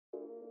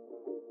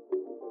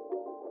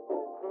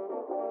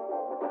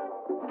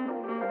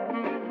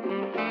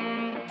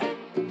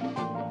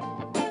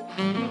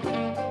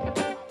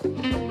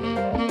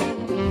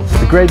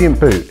Gradient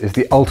boot is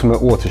the ultimate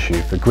water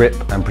shoe for grip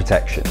and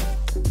protection.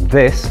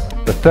 This,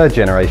 the third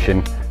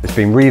generation, has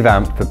been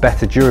revamped for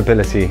better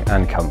durability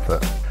and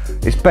comfort.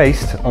 It's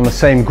based on the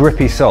same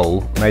grippy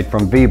sole made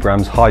from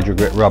Vibram's Hydro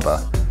Grip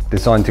rubber,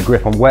 designed to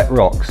grip on wet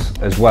rocks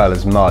as well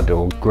as mud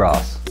or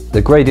grass.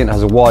 The Gradient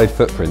has a wide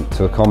footprint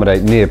to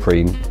accommodate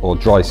neoprene or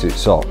dry suit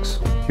socks.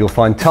 You'll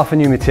find tougher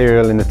new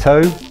material in the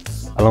toe,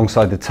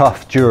 alongside the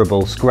tough,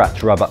 durable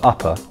scratch rubber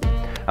upper,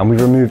 and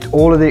we've removed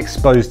all of the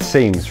exposed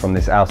seams from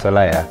this outer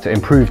layer to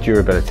improve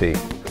durability.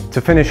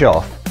 To finish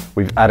off,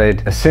 we've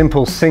added a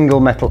simple single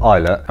metal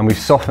eyelet and we've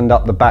softened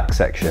up the back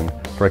section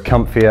for a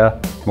comfier,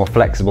 more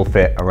flexible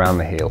fit around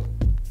the heel.